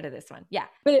not scared of this one. Yeah.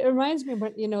 But it reminds me of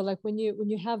what, like when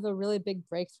you have a really big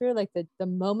breakthrough, like the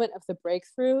moment of the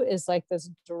breakthrough is like this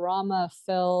drama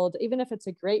filled, even if it's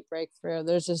a great breakthrough,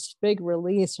 there's this big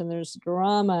release and there's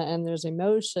drama and there's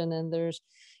emotion and there's,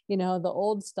 the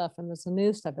old stuff and there's the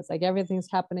new stuff. It's like everything's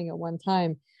happening at one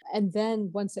time. And then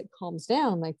once it calms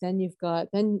down, like then you've got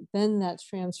then that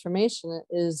transformation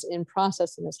is in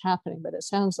process and is happening. But it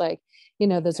sounds like,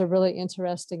 there's a really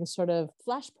interesting sort of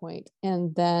flashpoint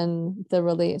and then the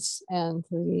release and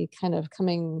the kind of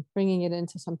bringing it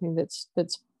into something that's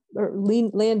or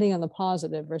landing on the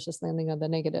positive versus landing on the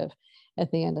negative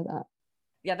at the end of that.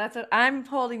 Yeah, that's what I'm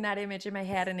holding that image in my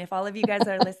head. And if all of you guys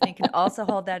are listening can also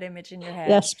hold that image in your head.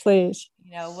 Yes, please.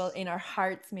 Well, in our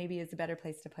hearts, maybe is a better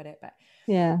place to put it. But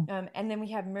yeah. And then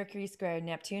we have Mercury square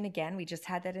Neptune. Again, we just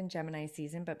had that in Gemini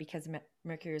season, but because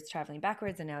Mercury is traveling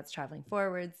backwards and now it's traveling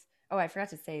forwards. Oh, I forgot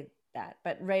to say that.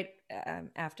 But right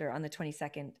after, on the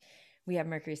 22nd, we have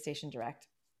Mercury station direct.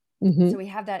 So we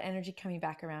have that energy coming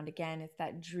back around again. It's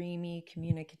that dreamy,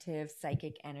 communicative,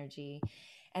 psychic energy.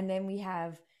 And then we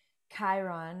have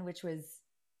Chiron, which was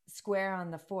square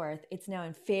on the 4th. It's now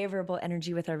in favorable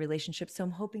energy with our relationship. So I'm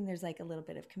hoping there's like a little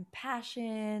bit of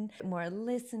compassion, more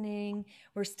listening.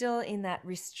 We're still in that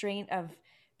restraint of,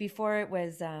 before it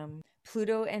was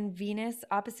Pluto and Venus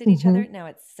opposite each other. Now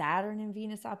it's Saturn and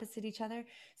Venus opposite each other.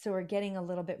 So we're getting a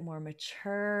little bit more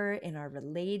mature in our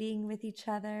relating with each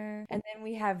other. And then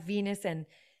we have Venus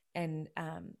and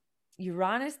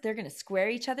Uranus, they're going to square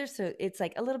each other. So it's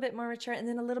like a little bit more mature and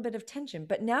then a little bit of tension.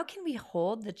 But now can we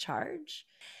hold the charge?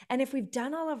 And if we've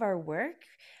done all of our work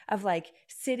of like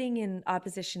sitting in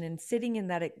opposition and sitting in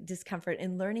that discomfort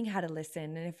and learning how to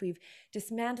listen, and if we've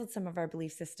dismantled some of our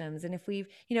belief systems, and if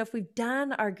we've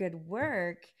done our good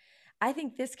work, I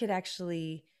think this could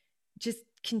actually just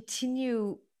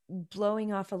continue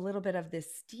blowing off a little bit of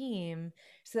this steam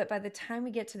so that by the time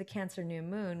we get to the Cancer new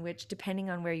moon, which depending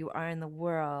on where you are in the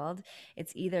world,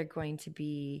 it's either going to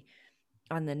be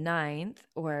on the 9th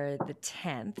or the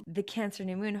 10th, the Cancer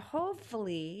new moon,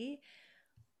 hopefully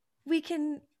we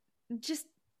can just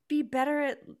be better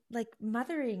at like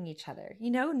mothering each other,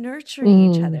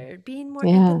 nurturing each other, being more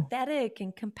empathetic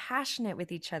and compassionate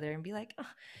with each other, and be like, oh,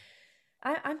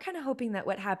 I'm kind of hoping that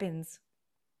what happens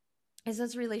is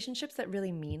those relationships that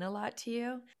really mean a lot to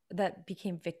you, that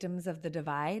became victims of the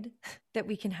divide, that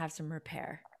we can have some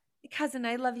repair. Cousin,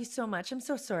 I love you so much. I'm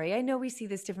so sorry. I know we see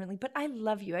this differently, but I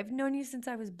love you. I've known you since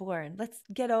I was born. Let's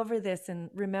get over this and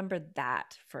remember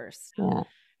that first. Yeah.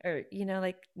 Or,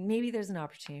 like maybe there's an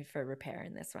opportunity for repair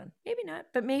in this one. Maybe not,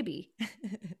 but maybe.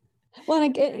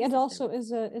 Well, it also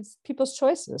is it's people's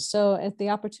choices. So if the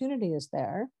opportunity is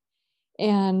there,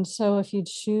 and so if you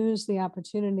choose the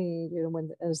opportunity,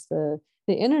 as the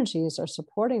energies are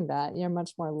supporting that, you're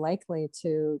much more likely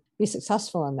to be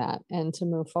successful in that and to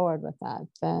move forward with that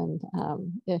than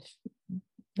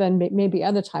maybe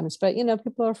other times. But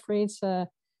people are free to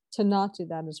not do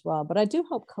that as well. But I do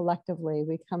hope collectively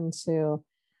we come to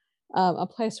a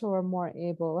place where we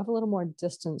have a little more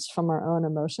distance from our own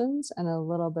emotions and a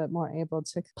little bit more able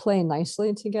to play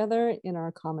nicely together in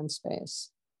our common space.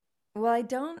 Well, I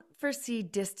don't foresee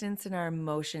distance in our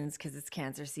emotions because it's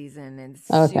Cancer season and it's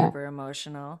super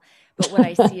emotional. But what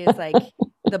I see is like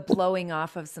the blowing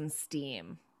off of some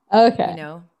steam. Okay.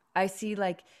 I see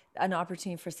like an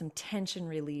opportunity for some tension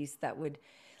release that would,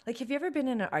 like, have you ever been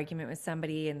in an argument with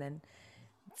somebody and then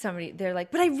they're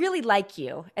like, but I really like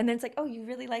you. And then it's like, oh, you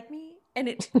really like me? And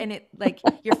it like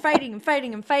you're fighting and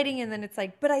fighting and fighting. And then it's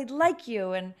like, but I like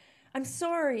you. And I'm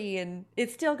sorry. And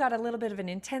it's still got a little bit of an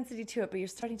intensity to it, but you're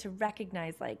starting to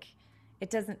recognize like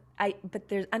but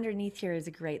there's underneath here is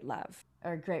a great love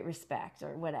or great respect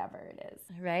or whatever it is.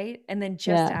 Right. And then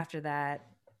just after that,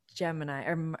 Gemini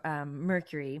or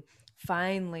Mercury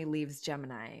finally leaves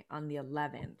Gemini on the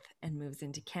 11th and moves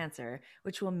into Cancer,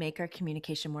 which will make our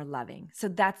communication more loving. So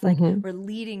that's like, we're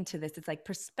leading to this. It's like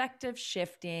perspective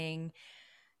shifting,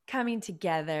 coming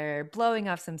together, blowing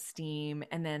off some steam.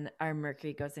 And then our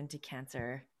Mercury goes into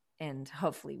Cancer and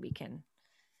hopefully we can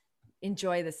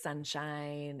enjoy the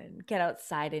sunshine and get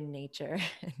outside in nature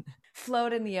and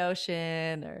float in the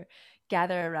ocean or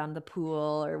gather around the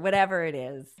pool or whatever it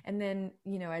is. And then,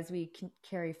 as we can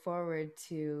carry forward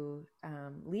to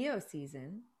Leo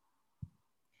season,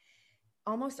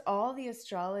 almost all the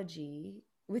astrology,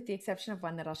 with the exception of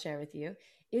one that I'll share with you,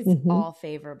 is all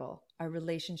favorable. Our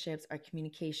relationships, our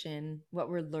communication, what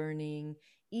we're learning,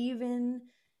 even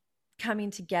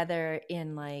coming together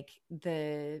in like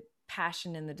the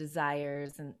passion and the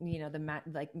desires and,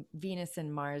 like Venus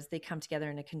and Mars, they come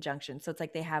together in a conjunction. So it's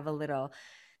like they have a little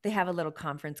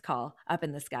conference call up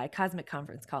in the sky, cosmic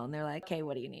conference call. And they're like, okay,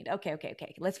 what do you need? Okay.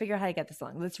 Let's figure out how to get this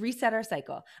along. Let's reset our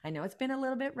cycle. I know it's been a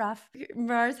little bit rough.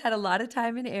 Mars had a lot of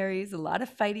time in Aries, a lot of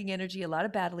fighting energy, a lot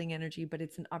of battling energy, but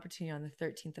it's an opportunity on the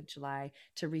 13th of July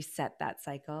to reset that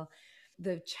cycle.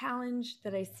 The challenge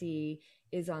that I see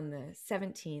is on the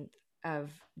 17th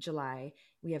of July.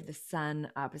 We have the sun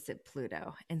opposite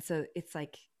Pluto. And so it's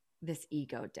like this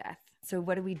ego death. So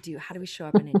what do we do? How do we show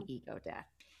up in an ego death?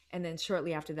 And then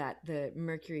shortly after that, the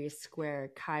Mercury is square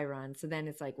Chiron. So then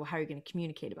it's like, well, how are you going to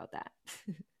communicate about that?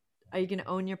 Are you going to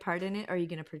own your part in it, or are you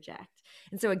going to project?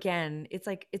 And so again, it's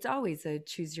like, it's always a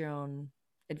choose your own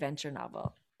adventure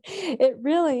novel. It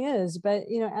really is. But,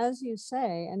 as you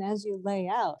say, and as you lay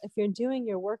out, if you're doing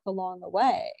your work along the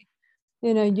way,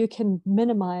 you can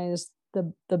minimize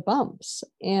the bumps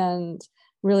and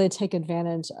really take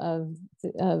advantage of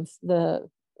the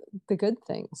good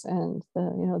things, and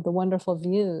the wonderful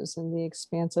views and the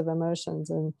expansive emotions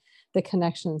and the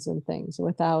connections and things,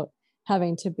 without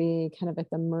having to be kind of at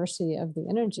the mercy of the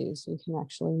energies. You can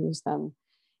actually use them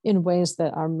in ways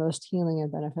that are most healing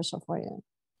and beneficial for you.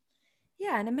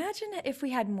 Yeah, and imagine if we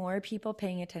had more people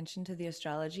paying attention to the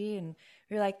astrology and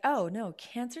we're like, oh no,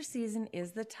 Cancer season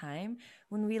is the time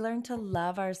when we learn to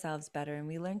love ourselves better and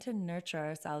we learn to nurture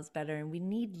ourselves better, and we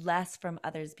need less from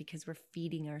others because we're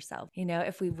feeding ourselves.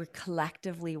 If we were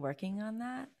collectively working on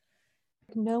that.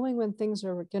 Knowing when things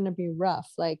are going to be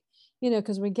rough, like,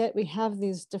 because we have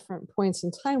these different points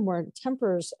in time where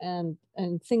tempers and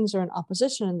things are in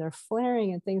opposition and they're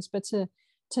flaring and things, but to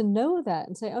know that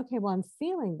and say, okay, well, I'm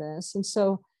feeling this. And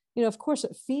so, of course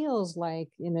it feels like,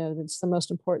 it's the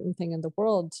most important thing in the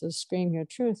world to scream your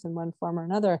truth in one form or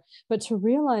another, but to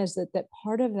realize that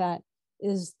part of that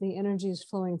is the energies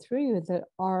flowing through you that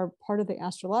are part of the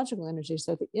astrological energies,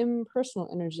 so the impersonal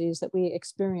energies that we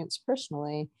experience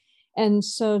personally. And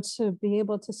so to be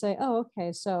able to say, oh,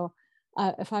 okay, so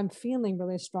if I'm feeling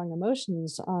really strong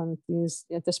emotions on these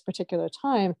at this particular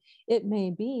time, it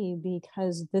may be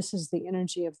because this is the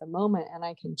energy of the moment, and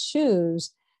I can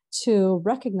choose to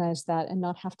recognize that and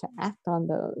not have to act on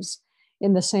those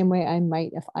in the same way I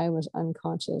might if I was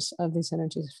unconscious of these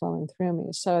energies flowing through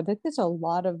me. So I think there's a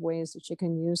lot of ways that you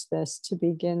can use this to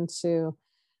begin to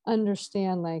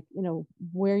understand, like,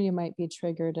 where you might be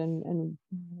triggered, and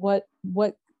what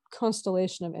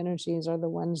constellation of energies are the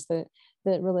ones that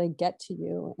really get to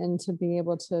you, and to be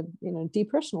able to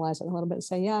depersonalize it a little bit and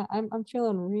say, yeah, I'm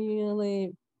feeling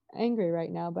really angry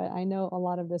right now, but I know a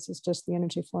lot of this is just the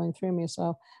energy flowing through me,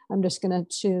 so I'm just going to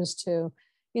choose to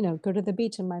go to the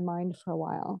beach in my mind for a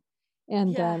while,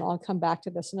 and Yeah. then I'll come back to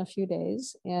this in a few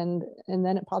days, and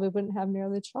then it probably wouldn't have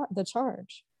nearly the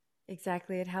charge.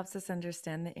 Exactly. It helps us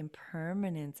understand the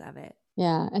impermanence of it.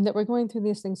 Yeah, and that we're going through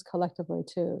these things collectively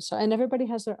too. So, and everybody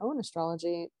has their own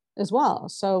astrology as well.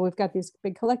 So we've got these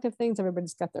big collective things,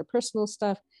 everybody's got their personal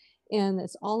stuff, and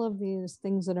it's all of these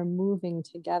things that are moving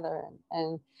together.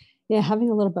 And yeah, having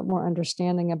a little bit more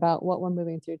understanding about what we're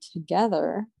moving through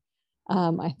together,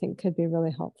 I think could be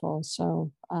really helpful.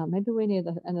 So maybe we need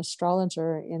an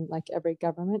astrologer in like every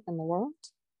government in the world.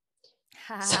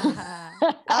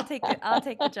 I'll take it. I'll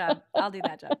take the job. I'll do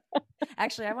that job.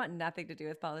 Actually, I want nothing to do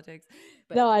with politics,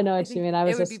 No, but I know I what you think mean. I it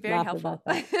was would be just very laughing about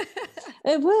helpful. that.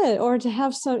 It would, or to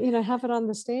have some, have it on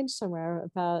the stage somewhere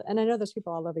about, and I know there's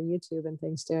people all over YouTube and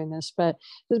things doing this, but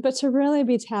to really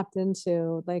be tapped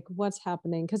into like what's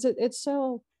happening, because it's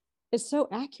so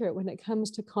accurate when it comes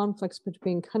to conflicts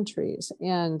between countries,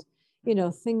 and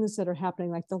things that are happening,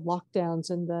 like the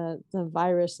lockdowns and the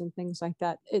virus and things like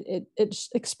that. It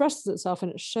expresses itself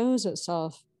and it shows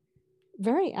itself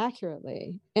very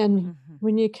accurately. And Mhm.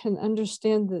 when you can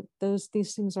understand that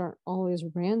these things aren't always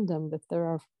random, that there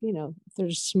are,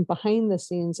 there's some behind the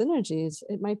scenes energies,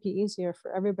 it might be easier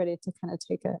for everybody to kind of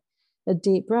take a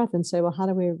deep breath and say, well, how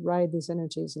do we ride these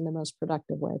energies in the most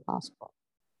productive way possible?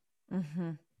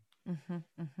 Mhm. Mhm.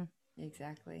 Mhm.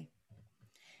 Exactly.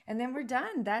 And then we're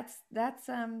done. That's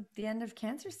the end of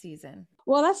Cancer season.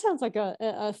 Well, that sounds like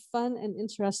a fun and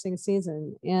interesting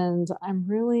season. And I'm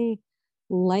really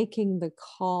liking the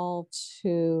call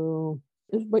to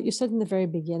what you said in the very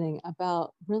beginning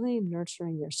about really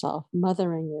nurturing yourself,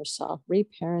 mothering yourself,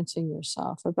 reparenting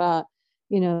yourself, about,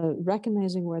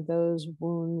 recognizing where those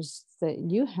wounds that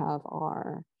you have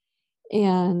are,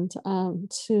 and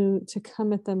to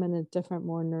come at them in a different,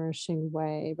 more nourishing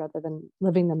way rather than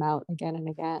living them out again and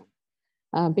again,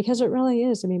 because it really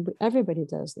is. I mean, everybody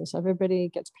does this. Everybody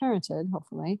gets parented,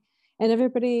 hopefully, and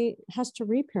everybody has to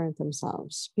reparent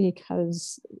themselves,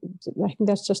 because I think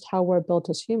that's just how we're built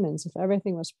as humans. If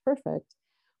everything was perfect,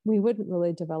 we wouldn't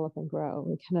really develop and grow.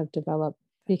 We kind of develop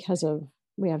That's because right. of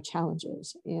we have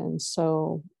challenges, and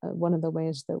so one of the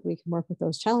ways that we can work with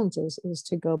those challenges is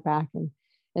to go back and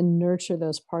nurture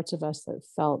those parts of us that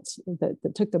felt that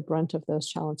took the brunt of those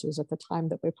challenges at the time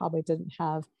that we probably didn't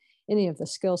have any of the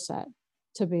skill set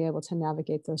to be able to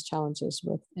navigate those challenges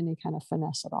with any kind of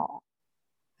finesse at all.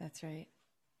 That's right.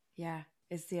 Yeah.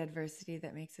 It's the adversity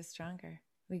that makes us stronger.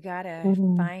 We gotta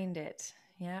Mhm. find it.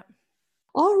 Yeah.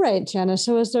 All right, Jenna.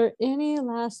 So, is there any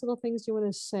last little things you want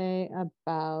to say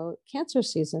about cancer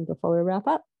season before we wrap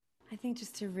up? I think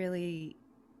just to really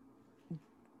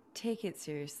take it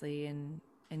seriously and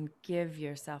give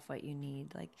yourself what you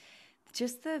need. Like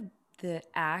just the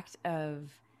act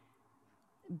of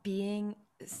being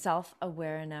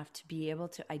self-aware enough to be able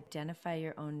to identify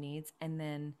your own needs and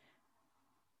then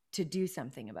to do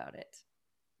something about it.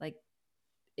 Like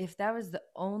if that was the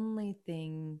only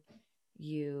thing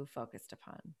you focused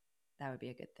upon, that would be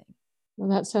a good thing. Well,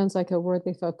 that sounds like a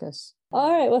worthy focus.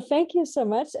 All right. Well, thank you so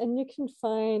much. And you can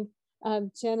find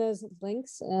Jenna's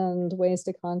links and ways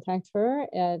to contact her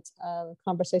at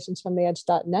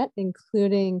conversationsfromtheedge.net,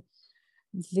 including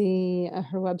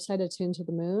her website, Attuned to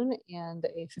the Moon, and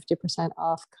a 50%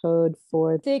 off code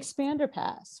for the Expander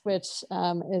Pass, which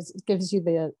gives you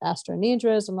the Astro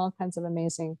Nidras and all kinds of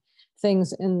amazing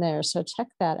things in there. So check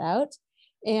that out.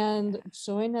 And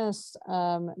join us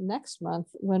next month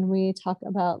when we talk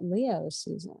about Leo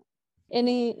season.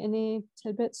 Any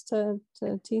tidbits to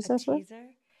tease us with?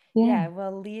 Teaser? Yeah,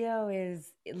 well, Leo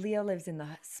lives in the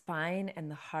spine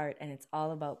and the heart, and it's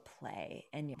all about play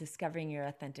and discovering your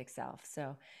authentic self.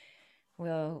 So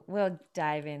we'll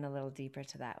dive in a little deeper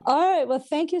to that. All right. Well,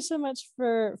 thank you so much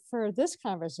for this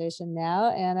conversation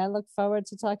now, and I look forward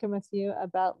to talking with you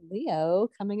about Leo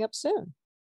coming up soon.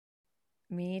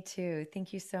 Me too.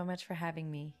 Thank you so much for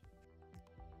having me.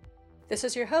 This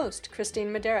is your host,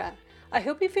 Christine Madera. I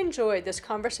hope you've enjoyed this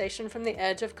conversation from the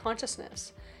edge of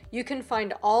consciousness. You can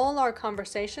find all our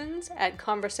conversations at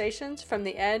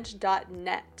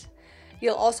conversationsfromtheedge.net.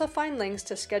 You'll also find links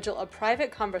to schedule a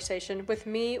private conversation with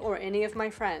me or any of my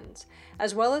friends,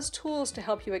 as well as tools to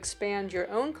help you expand your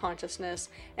own consciousness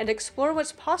and explore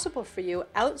what's possible for you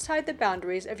outside the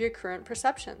boundaries of your current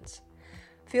perceptions.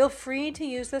 Feel free to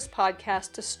use this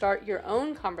podcast to start your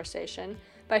own conversation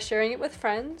by sharing it with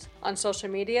friends, on social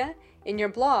media, in your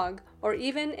blog, or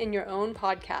even in your own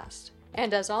podcast.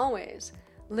 And as always,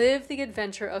 live the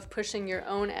adventure of pushing your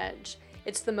own edge.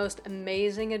 It's the most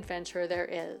amazing adventure there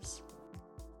is.